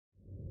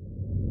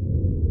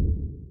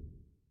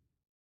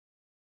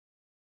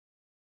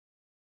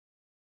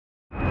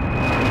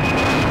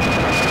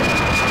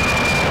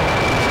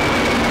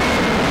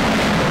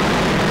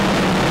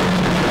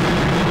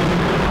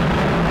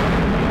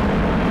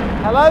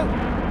Hello,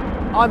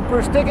 I'm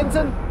Bruce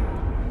Dickinson,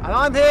 and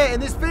I'm here in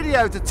this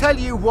video to tell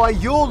you why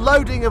your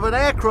loading of an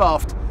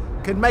aircraft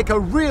can make a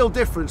real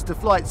difference to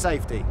flight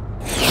safety.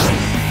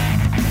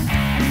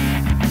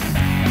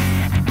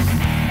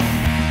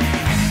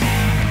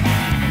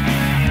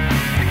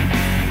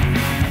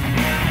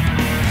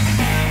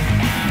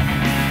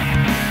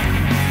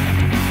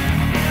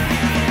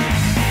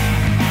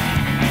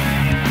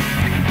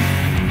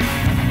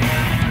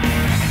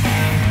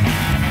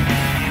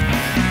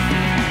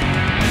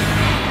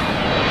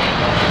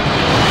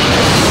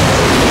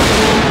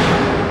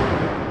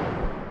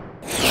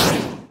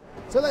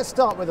 So let's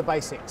start with the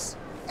basics.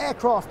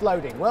 Aircraft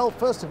loading. Well,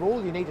 first of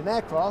all, you need an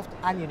aircraft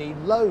and you need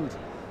load.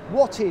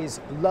 What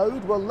is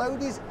load? Well,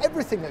 load is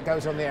everything that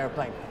goes on the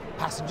airplane.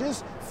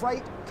 Passengers,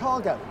 freight,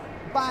 cargo,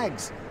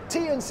 bags,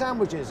 tea and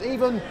sandwiches,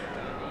 even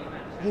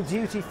your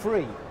duty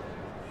free.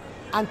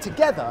 And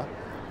together,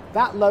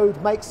 that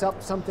load makes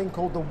up something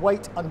called the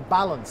weight and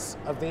balance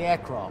of the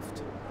aircraft.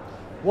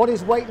 What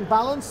is weight and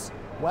balance?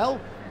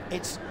 Well,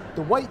 it's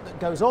the weight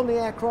that goes on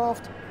the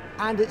aircraft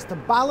and it's the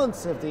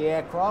balance of the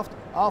aircraft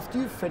after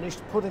you've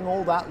finished putting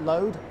all that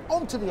load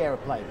onto the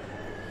aeroplane.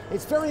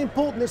 It's very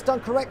important it's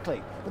done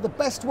correctly, but the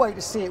best way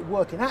to see it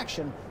work in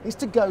action is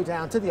to go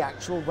down to the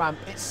actual ramp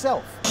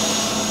itself.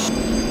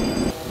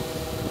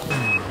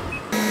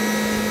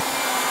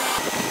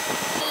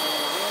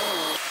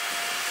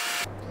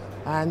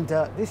 And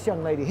this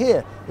young lady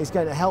here is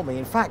going to help me.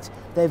 In fact,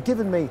 they've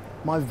given me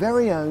my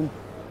very own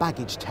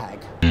baggage tag.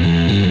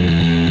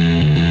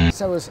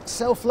 So as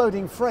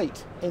self-loading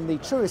freight in the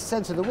truest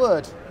sense of the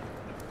word,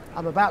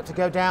 I'm about to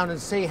go down and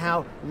see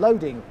how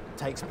loading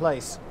takes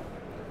place.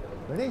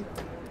 Ready?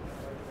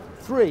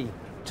 3,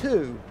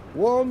 2,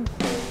 1.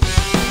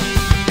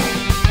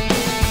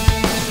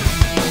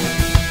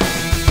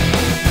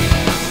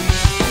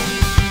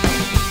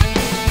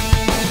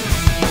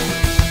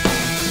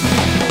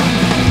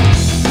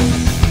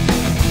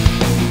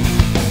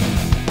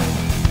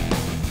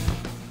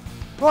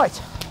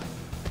 Right,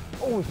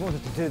 always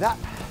wanted to do that.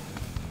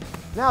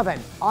 Now then,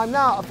 I'm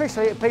now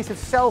officially a piece of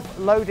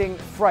self-loading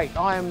freight.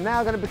 I am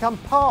now going to become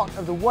part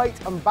of the weight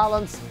and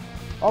balance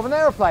of an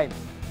aeroplane.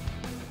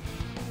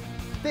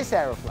 This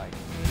aeroplane.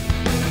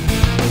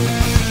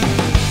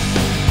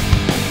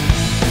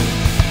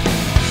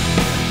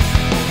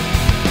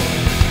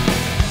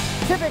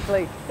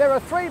 Typically, there are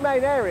three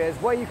main areas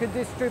where you can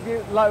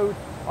distribute load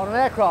on an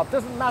aircraft.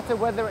 Doesn't matter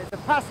whether it's a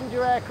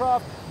passenger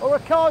aircraft or a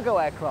cargo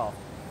aircraft.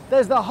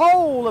 There's the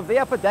whole of the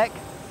upper deck.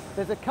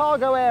 There's a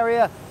cargo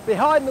area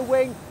behind the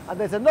wing and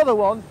there's another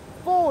one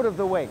forward of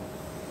the wing.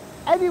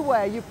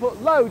 Anywhere you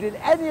put load in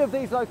any of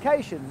these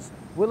locations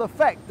will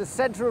affect the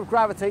centre of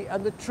gravity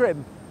and the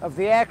trim of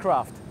the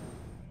aircraft.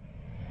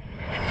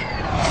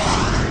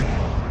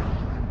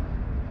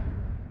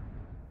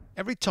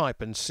 Every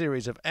type and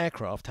series of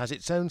aircraft has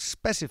its own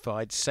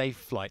specified safe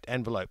flight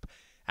envelope,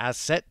 as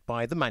set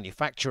by the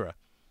manufacturer.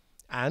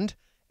 And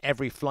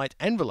every flight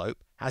envelope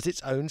has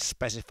its own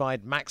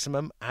specified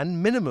maximum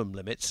and minimum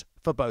limits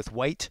for both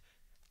weight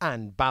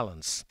and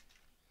balance.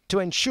 To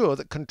ensure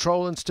that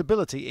control and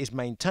stability is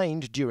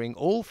maintained during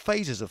all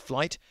phases of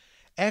flight,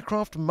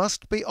 aircraft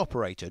must be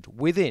operated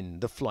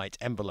within the flight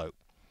envelope.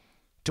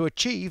 To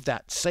achieve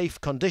that safe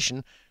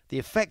condition, the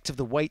effect of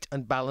the weight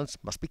and balance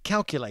must be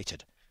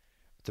calculated,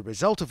 the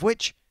result of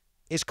which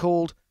is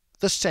called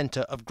the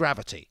centre of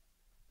gravity,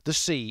 the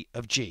C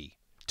of G.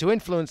 To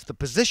influence the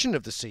position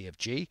of the C of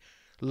G,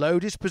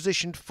 load is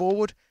positioned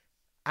forward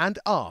and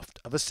aft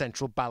of a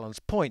central balance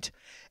point.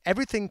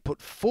 Everything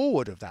put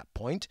forward of that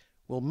point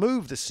will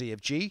move the C of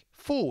G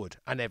forward,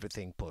 and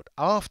everything put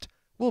aft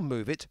will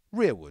move it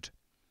rearward.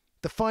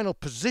 The final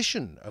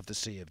position of the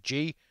C of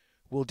G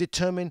will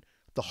determine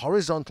the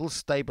horizontal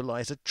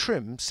stabilizer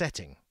trim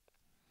setting.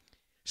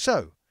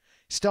 So,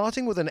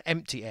 starting with an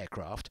empty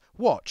aircraft,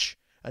 watch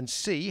and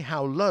see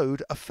how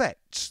load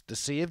affects the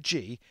C of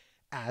G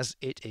as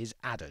it is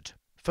added.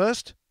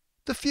 First,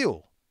 the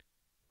fuel,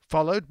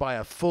 followed by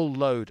a full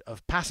load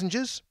of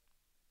passengers.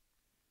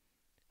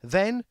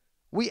 Then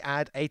we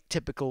add a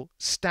typical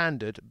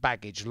standard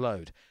baggage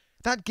load.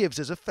 That gives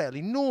us a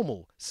fairly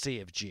normal C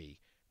of G,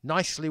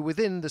 nicely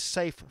within the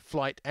safe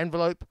flight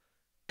envelope,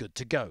 good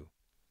to go.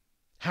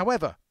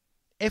 However,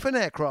 if an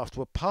aircraft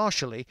were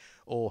partially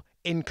or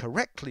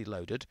incorrectly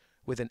loaded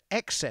with an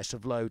excess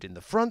of load in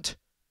the front,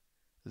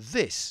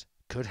 this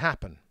could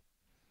happen.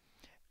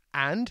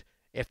 And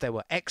if there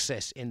were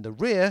excess in the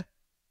rear,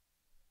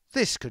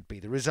 this could be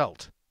the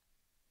result.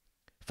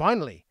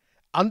 Finally,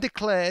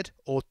 undeclared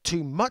or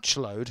too much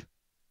load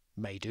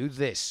may do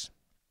this.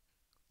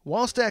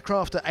 Whilst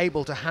aircraft are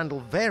able to handle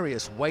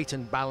various weight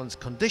and balance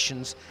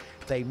conditions,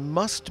 they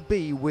must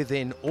be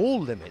within all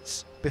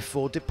limits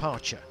before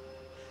departure.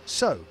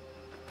 So,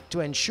 to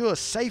ensure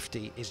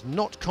safety is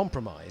not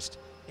compromised,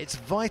 it's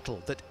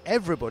vital that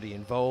everybody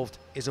involved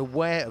is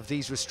aware of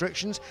these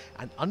restrictions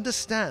and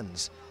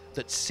understands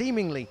that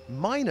seemingly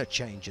minor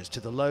changes to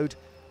the load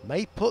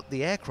may put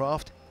the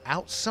aircraft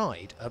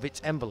outside of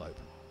its envelope.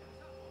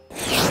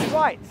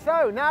 Right,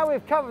 so now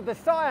we've covered the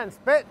science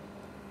bit,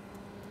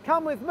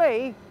 Come with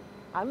me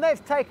and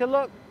let's take a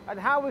look at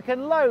how we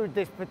can load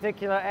this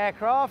particular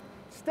aircraft,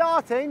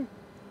 starting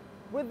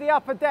with the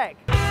upper deck.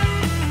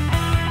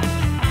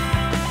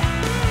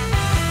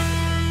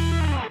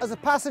 As a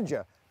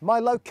passenger, my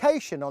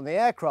location on the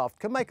aircraft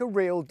can make a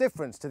real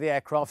difference to the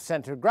aircraft's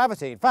centre of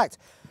gravity. In fact,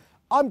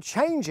 I'm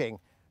changing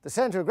the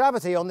centre of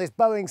gravity on this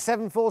Boeing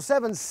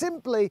 747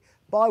 simply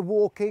by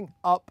walking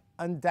up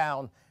and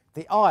down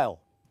the aisle.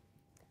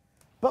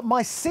 But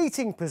my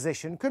seating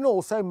position can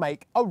also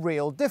make a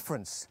real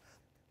difference.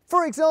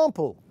 For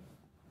example,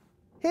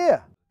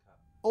 here,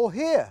 or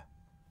here,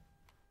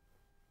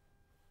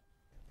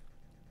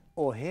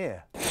 or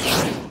here.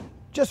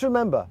 Just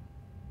remember,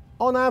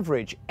 on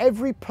average,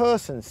 every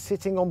person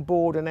sitting on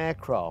board an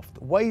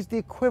aircraft weighs the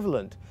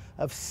equivalent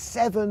of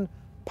 7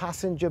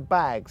 passenger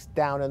bags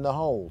down in the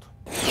hold.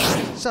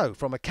 So,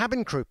 from a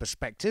cabin crew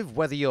perspective,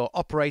 whether you're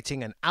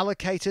operating an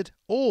allocated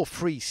or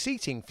free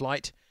seating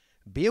flight,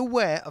 be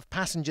aware of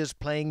passengers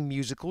playing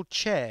musical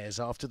chairs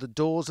after the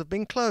doors have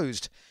been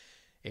closed.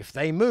 If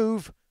they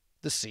move,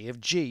 the C of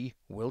G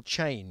will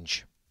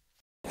change.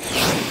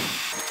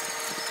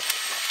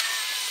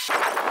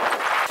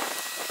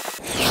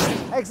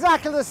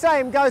 Exactly the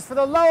same goes for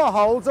the lower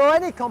holds or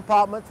any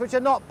compartments which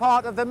are not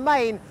part of the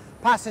main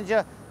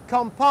passenger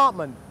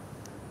compartment.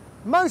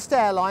 Most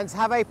airlines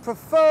have a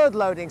preferred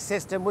loading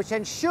system which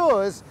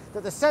ensures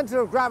that the centre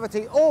of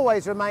gravity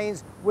always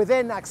remains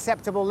within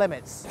acceptable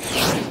limits.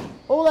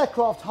 All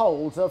aircraft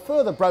holds are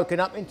further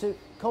broken up into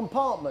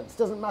compartments.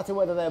 Doesn't matter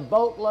whether they're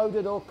bulk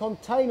loaded or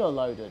container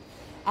loaded.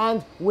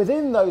 And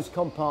within those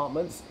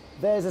compartments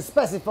there's a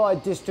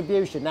specified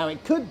distribution. Now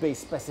it could be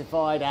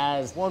specified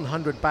as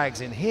 100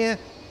 bags in here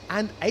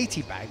and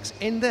 80 bags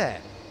in there,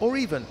 or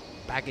even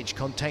baggage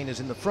containers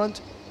in the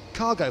front,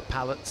 cargo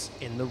pallets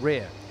in the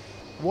rear.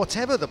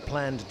 Whatever the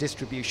planned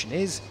distribution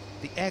is,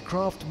 the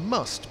aircraft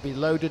must be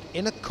loaded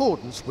in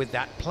accordance with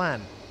that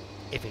plan.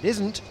 If it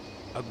isn't,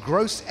 a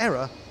gross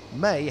error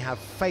may have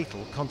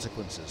fatal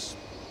consequences.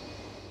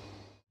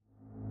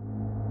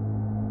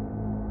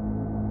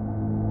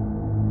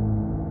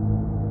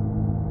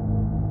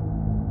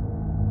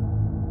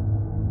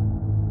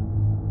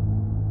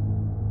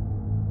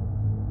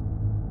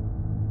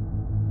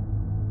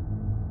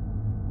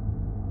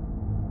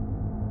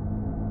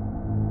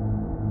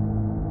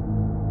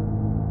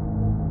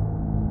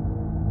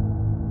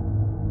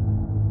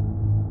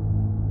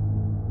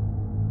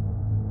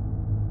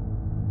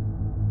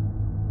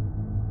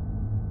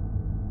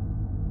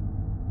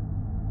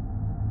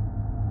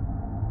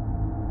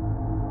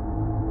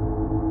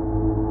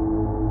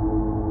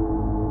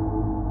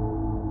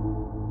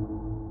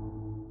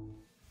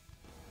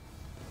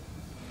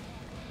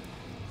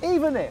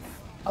 Even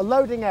if a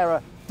loading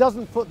error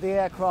doesn't put the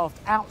aircraft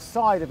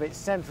outside of its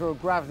centre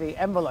of gravity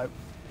envelope,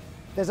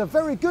 there's a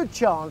very good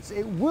chance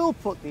it will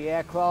put the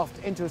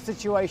aircraft into a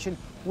situation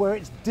where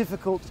it's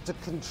difficult to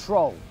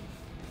control.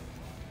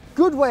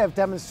 Good way of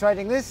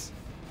demonstrating this: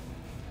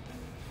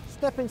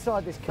 step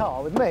inside this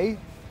car with me,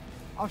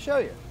 I'll show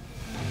you.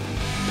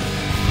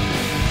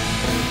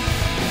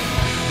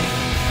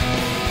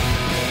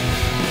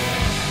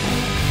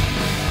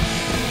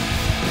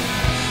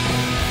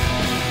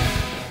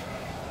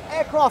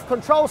 Aircraft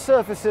control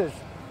surfaces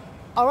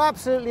are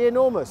absolutely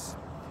enormous,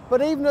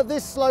 but even at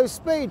this slow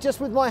speed, just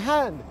with my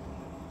hand,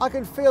 I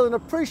can feel an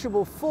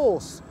appreciable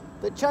force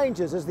that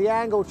changes as the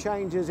angle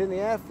changes in the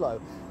airflow.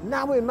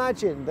 Now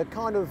imagine the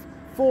kind of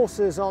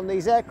forces on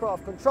these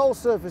aircraft control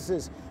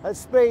surfaces at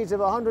speeds of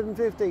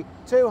 150,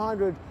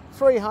 200,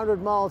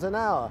 300 miles an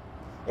hour.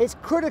 It's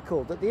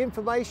critical that the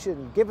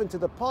information given to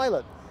the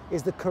pilot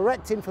is the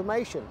correct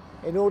information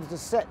in order to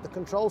set the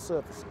control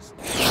surfaces.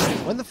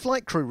 When the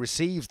flight crew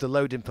receives the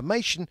load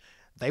information,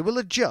 they will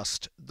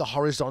adjust the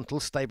horizontal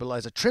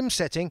stabilizer trim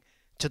setting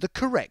to the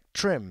correct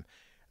trim.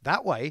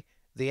 That way,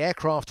 the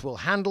aircraft will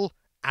handle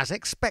as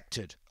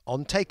expected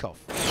on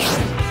takeoff.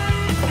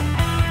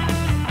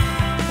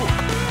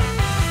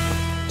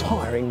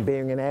 Tiring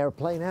being an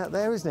aeroplane out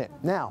there, isn't it?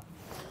 Now,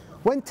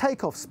 when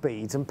takeoff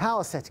speeds and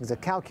power settings are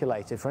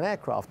calculated for an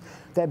aircraft,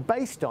 they're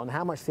based on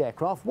how much the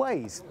aircraft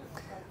weighs.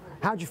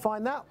 How do you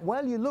find that?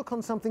 Well, you look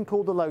on something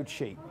called the load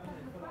sheet.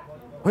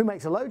 Who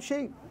makes a load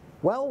sheet?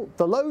 Well,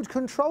 the Load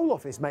Control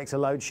Office makes a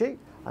load sheet,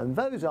 and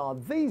those are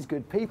these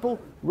good people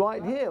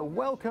right here.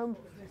 Welcome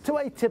to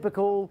a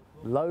typical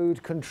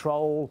Load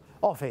Control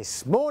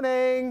Office.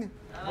 Morning!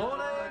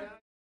 Morning!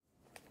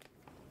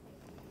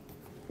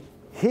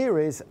 Here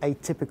is a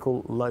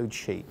typical load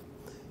sheet.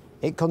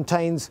 It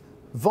contains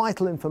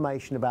vital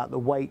information about the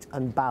weight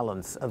and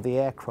balance of the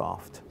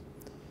aircraft.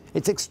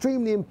 It's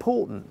extremely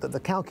important that the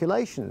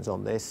calculations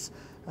on this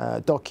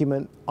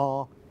document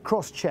are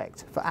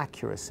cross-checked for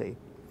accuracy.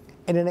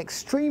 In an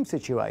extreme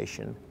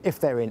situation,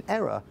 if they're in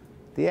error,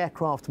 the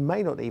aircraft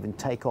may not even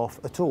take off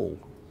at all.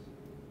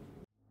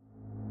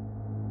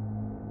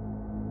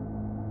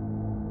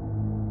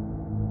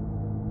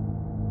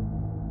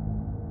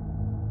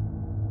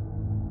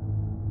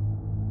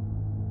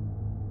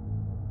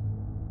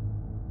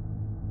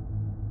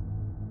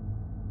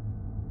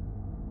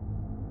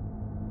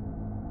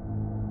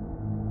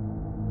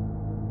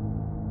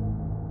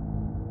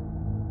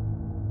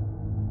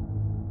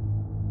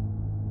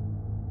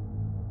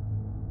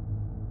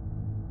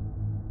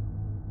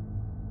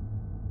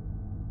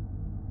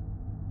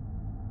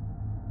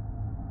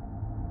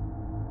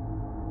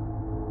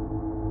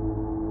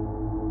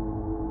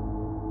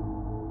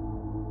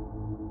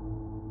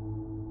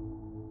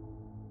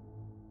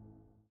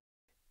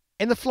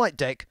 In the flight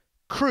deck,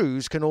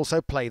 crews can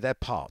also play their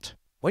part.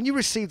 When you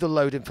receive the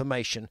load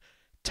information,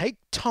 take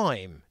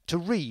time to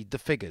read the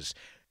figures.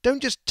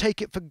 Don't just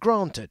take it for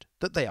granted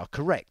that they are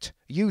correct.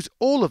 Use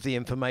all of the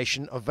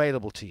information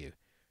available to you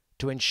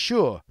to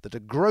ensure that a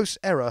gross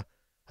error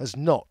has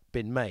not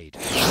been made.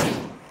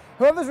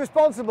 Whoever's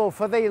responsible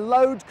for the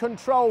load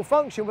control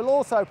function will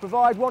also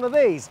provide one of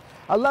these,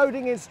 a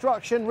loading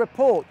instruction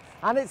report.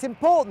 And it's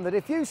important that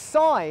if you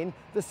sign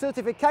the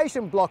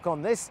certification block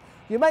on this,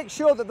 you make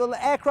sure that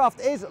the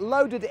aircraft is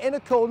loaded in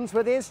accordance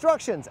with the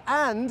instructions.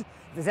 And if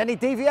there's any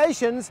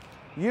deviations,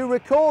 you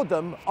record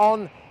them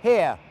on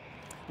here.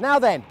 Now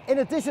then, in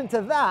addition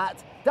to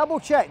that, double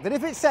check that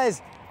if it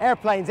says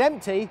airplane's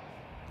empty,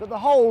 that the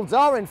holds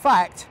are in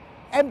fact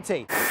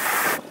empty.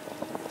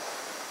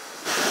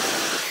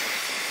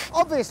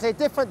 Obviously,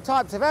 different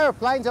types of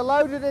aeroplanes are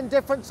loaded in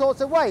different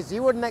sorts of ways.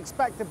 You wouldn't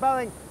expect a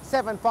Boeing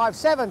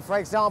 757, for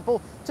example,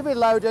 to be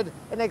loaded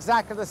in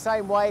exactly the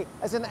same way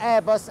as an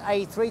Airbus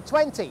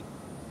A320.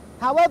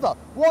 However,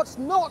 what's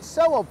not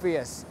so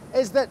obvious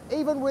is that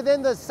even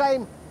within the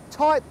same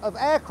type of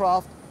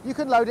aircraft, you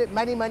can load it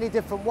many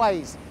different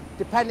ways,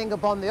 depending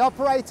upon the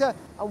operator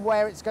and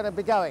where it's going to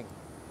be going.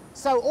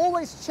 So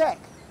always check,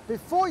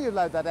 before you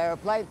load that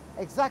aeroplane,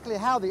 exactly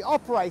how the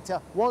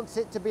operator wants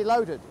it to be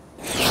loaded.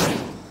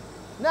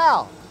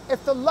 Now,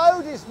 if the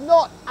load is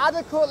not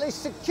adequately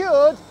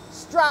secured,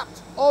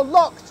 strapped or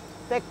locked,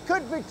 there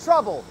could be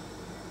trouble.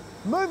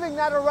 Moving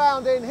that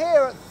around in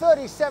here at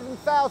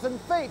 37,000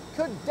 feet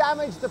could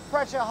damage the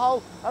pressure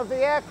hull of the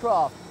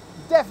aircraft.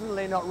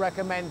 Definitely not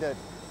recommended.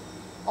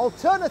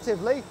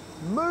 Alternatively,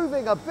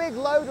 moving a big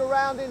load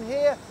around in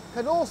here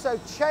can also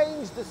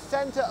change the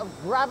centre of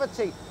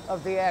gravity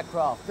of the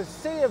aircraft, the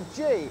C of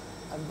G,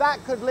 and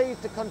that could lead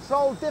to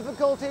control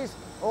difficulties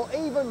or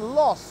even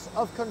loss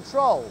of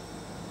control.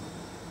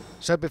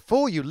 So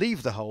before you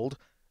leave the hold,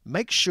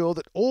 make sure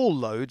that all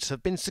loads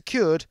have been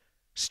secured,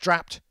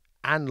 strapped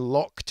and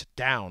locked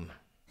down.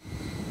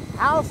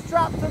 How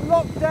strapped and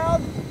locked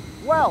down?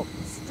 Well,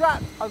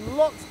 strapped and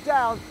locked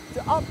down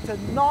to up to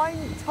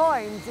 9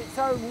 times its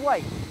own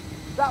weight.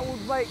 That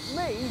would make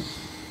me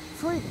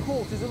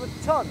 3/4 of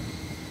a ton.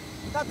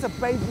 That's a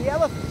baby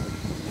elephant.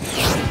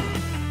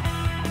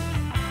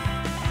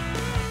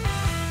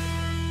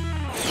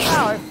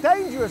 Now, if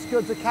dangerous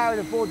goods are carried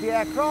aboard the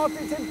aircraft,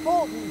 it's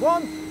important,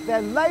 one,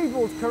 they're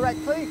labelled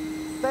correctly,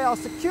 they are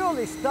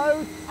securely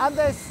stowed, and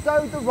they're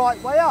stowed the right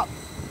way up.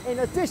 In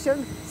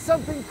addition,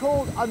 something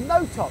called a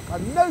NOTOC, a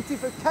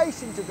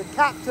notification to the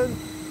captain,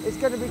 is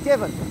going to be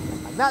given,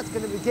 and that's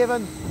going to be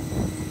given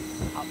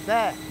up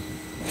there.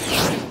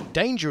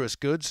 Dangerous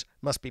goods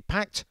must be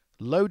packed,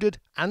 loaded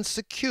and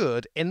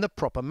secured in the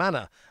proper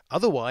manner.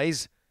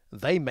 Otherwise,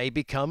 they may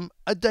become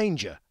a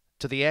danger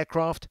to the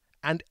aircraft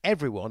and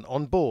everyone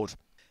on board.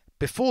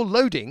 Before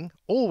loading,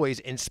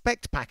 always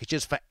inspect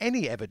packages for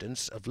any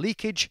evidence of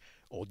leakage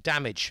or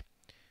damage.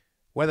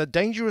 Whether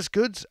dangerous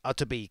goods are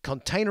to be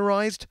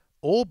containerized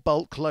or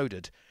bulk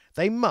loaded,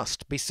 they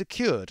must be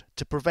secured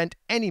to prevent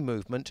any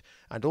movement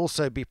and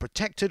also be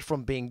protected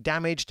from being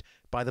damaged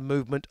by the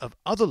movement of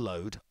other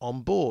load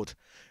on board.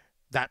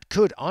 That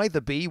could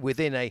either be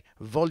within a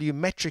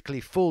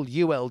volumetrically full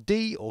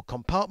ULD or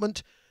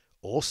compartment,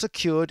 or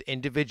secured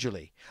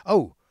individually.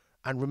 Oh,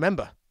 and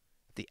remember,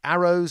 the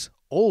arrows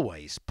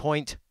always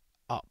point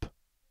up.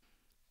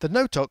 The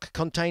NOTOC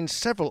contains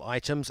several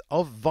items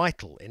of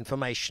vital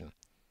information.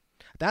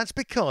 That's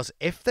because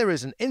if there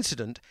is an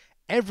incident,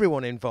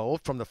 everyone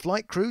involved, from the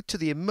flight crew to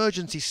the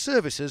emergency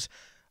services,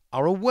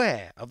 are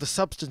aware of the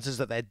substances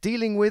that they're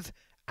dealing with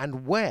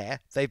and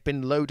where they've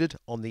been loaded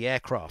on the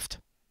aircraft.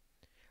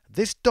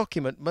 This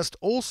document must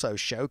also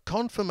show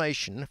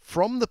confirmation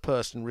from the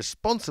person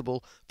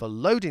responsible for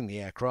loading the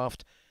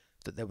aircraft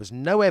that there was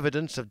no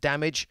evidence of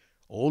damage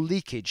or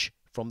leakage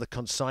from the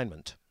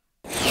consignment.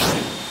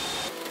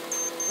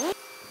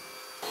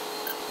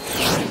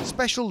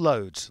 Special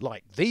loads,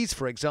 like these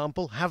for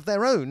example, have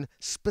their own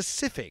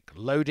specific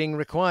loading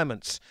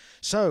requirements.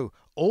 So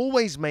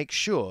always make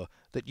sure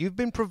that you've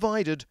been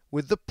provided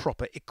with the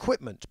proper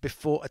equipment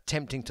before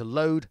attempting to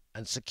load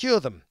and secure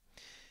them.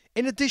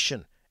 In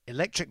addition,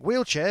 electric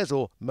wheelchairs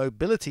or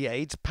mobility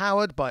aids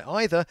powered by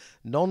either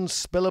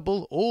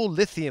non-spillable or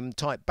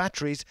lithium-type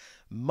batteries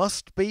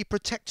must be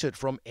protected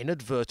from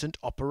inadvertent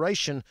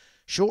operation,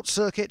 short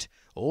circuit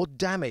or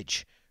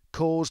damage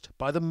caused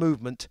by the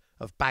movement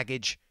of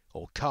baggage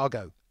or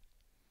cargo.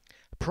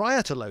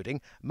 Prior to loading,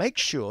 make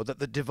sure that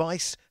the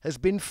device has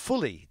been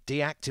fully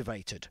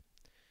deactivated.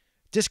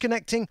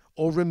 Disconnecting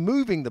or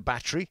removing the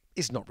battery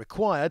is not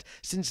required,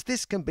 since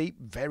this can be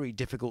very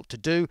difficult to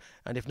do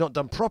and, if not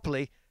done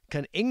properly,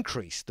 can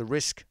increase the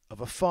risk of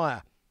a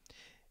fire.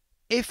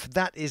 If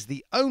that is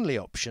the only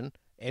option,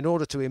 in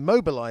order to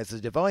immobilize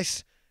the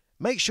device,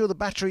 make sure the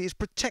battery is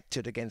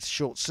protected against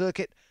short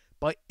circuit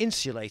by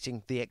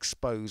insulating the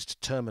exposed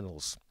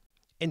terminals.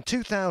 In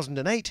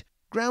 2008,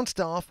 ground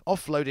staff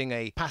offloading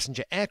a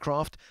passenger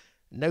aircraft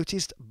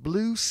noticed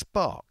blue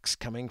sparks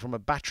coming from a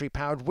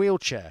battery-powered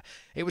wheelchair.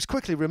 It was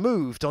quickly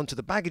removed onto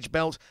the baggage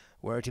belt,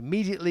 where it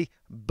immediately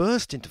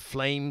burst into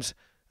flames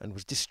and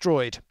was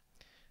destroyed.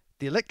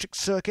 The electric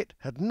circuit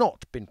had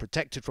not been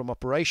protected from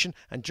operation,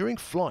 and during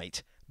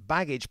flight,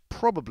 baggage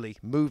probably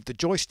moved the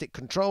joystick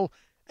control,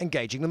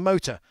 engaging the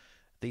motor.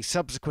 The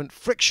subsequent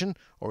friction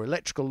or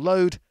electrical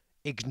load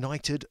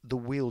ignited the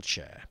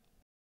wheelchair.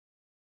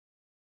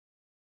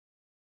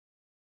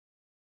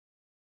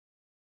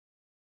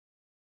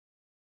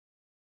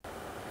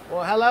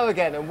 Well, hello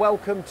again and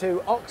welcome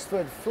to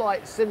Oxford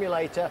Flight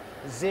Simulator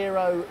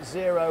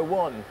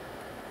 001.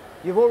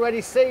 You've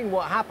already seen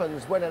what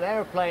happens when an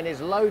aeroplane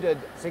is loaded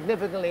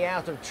significantly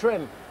out of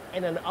trim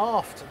in an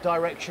aft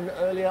direction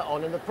earlier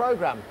on in the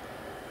programme.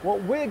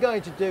 What we're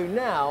going to do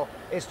now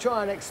is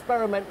try and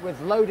experiment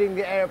with loading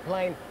the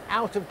aeroplane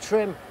out of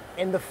trim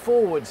in the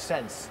forward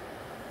sense.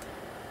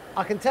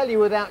 I can tell you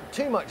without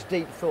too much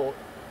deep thought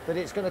that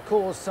it's going to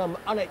cause some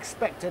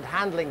unexpected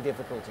handling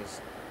difficulties.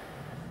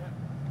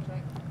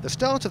 The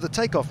start of the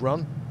takeoff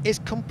run is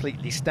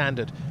completely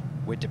standard.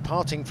 We're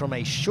departing from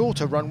a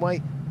shorter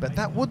runway, but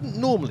that wouldn't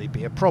normally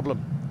be a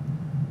problem.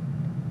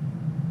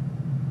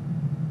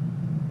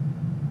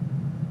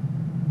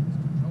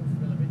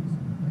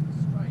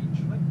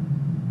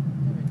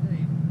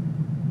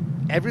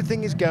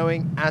 Everything is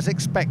going as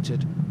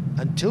expected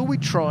until we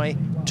try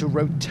to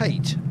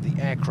rotate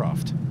the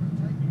aircraft.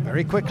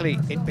 Very quickly,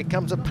 it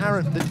becomes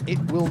apparent that it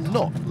will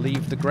not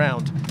leave the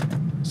ground.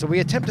 So we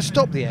attempt to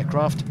stop the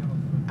aircraft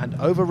and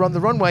overrun the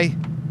runway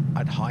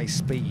at high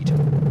speed.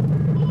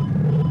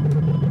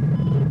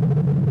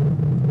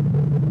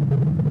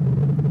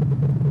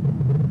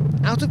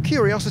 Out of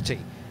curiosity,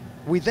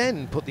 we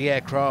then put the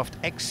aircraft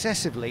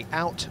excessively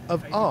out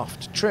of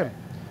aft trim.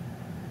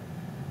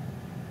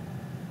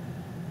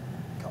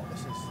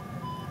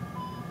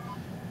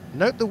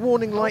 Note the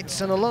warning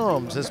lights and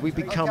alarms as we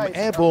become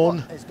airborne,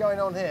 what is going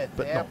on here?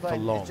 but not for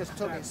long. It just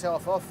took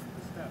itself off.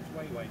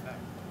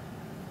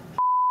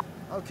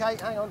 Okay,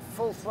 hang on,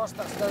 full thrust,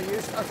 that's no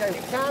use. Okay,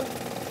 you can.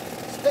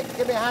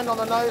 Give me a hand on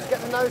the nose,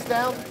 get the nose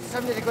down.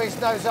 70 degrees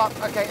nose up.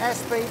 Okay,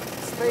 speed,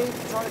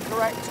 trying to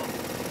correct.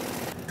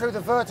 Through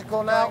the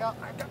vertical now.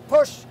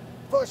 Push,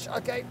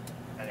 okay.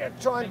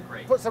 Try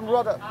and put some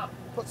rudder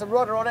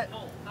on it.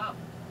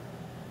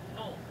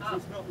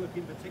 It's not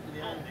looking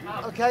particularly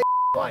handy. Okay,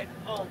 right.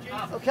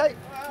 Okay,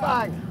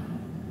 bang.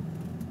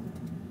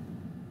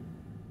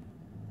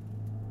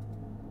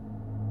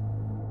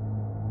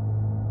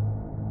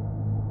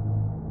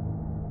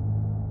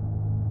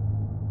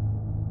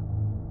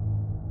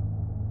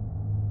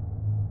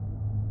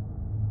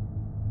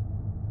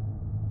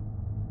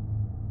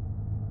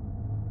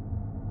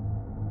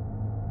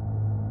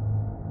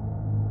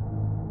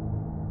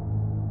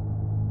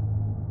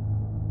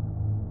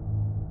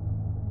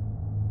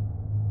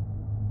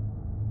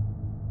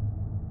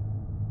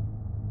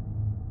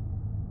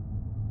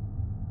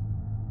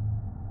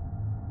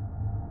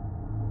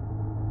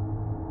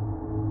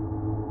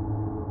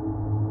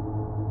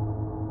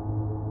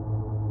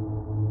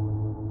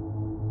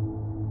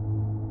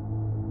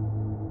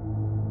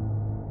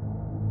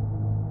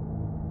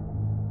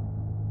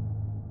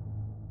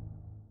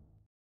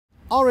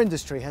 Our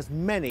industry has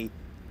many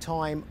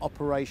time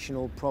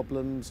operational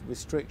problems,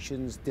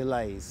 restrictions,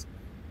 delays.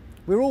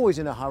 We're always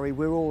in a hurry,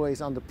 we're always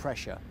under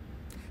pressure.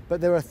 But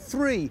there are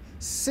three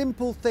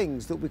simple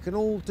things that we can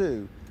all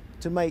do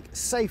to make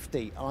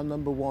safety our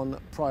number one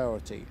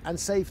priority. And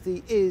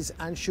safety is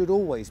and should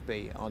always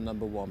be our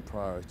number one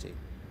priority.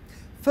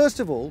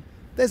 First of all,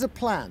 there's a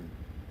plan.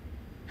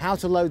 How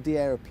to load the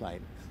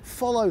aeroplane.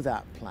 Follow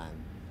that plan.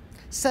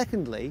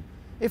 Secondly,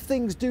 if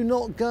things do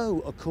not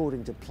go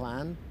according to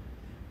plan,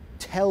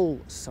 tell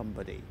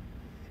somebody.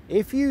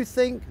 If you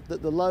think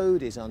that the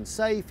load is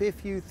unsafe,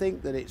 if you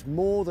think that it's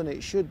more than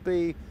it should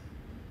be,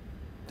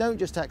 don't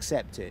just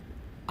accept it.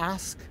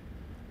 Ask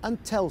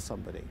and tell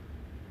somebody.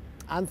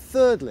 And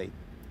thirdly,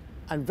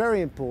 and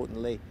very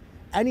importantly,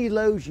 any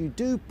loads you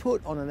do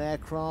put on an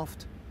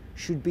aircraft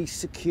should be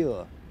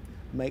secure.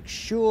 Make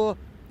sure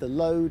the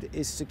load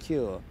is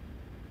secure.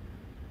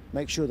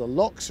 Make sure the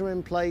locks are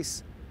in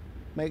place.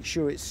 Make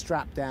sure it's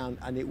strapped down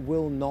and it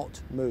will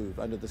not move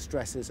under the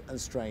stresses and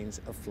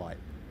strains of flight.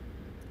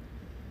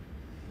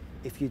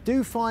 If you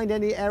do find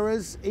any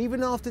errors,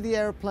 even after the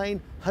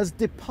aeroplane has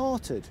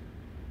departed,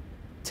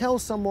 tell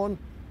someone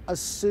as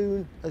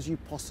soon as you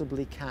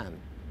possibly can.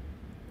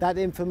 That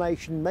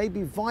information may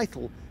be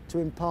vital to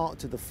impart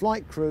to the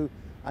flight crew,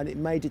 and it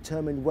may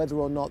determine whether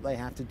or not they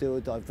have to do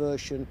a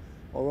diversion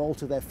or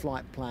alter their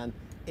flight plan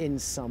in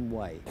some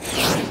way.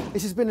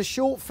 This has been a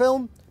short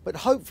film, but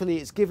hopefully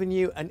it's given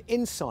you an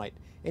insight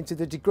into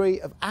the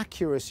degree of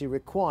accuracy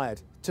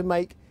required to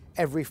make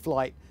every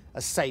flight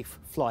a safe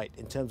flight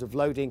in terms of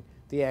loading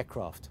the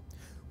aircraft.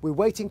 We're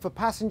waiting for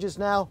passengers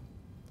now.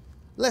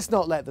 Let's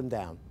not let them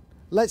down.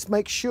 Let's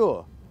make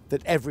sure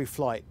that every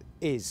flight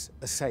is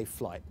a safe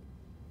flight.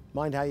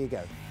 Mind how you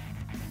go.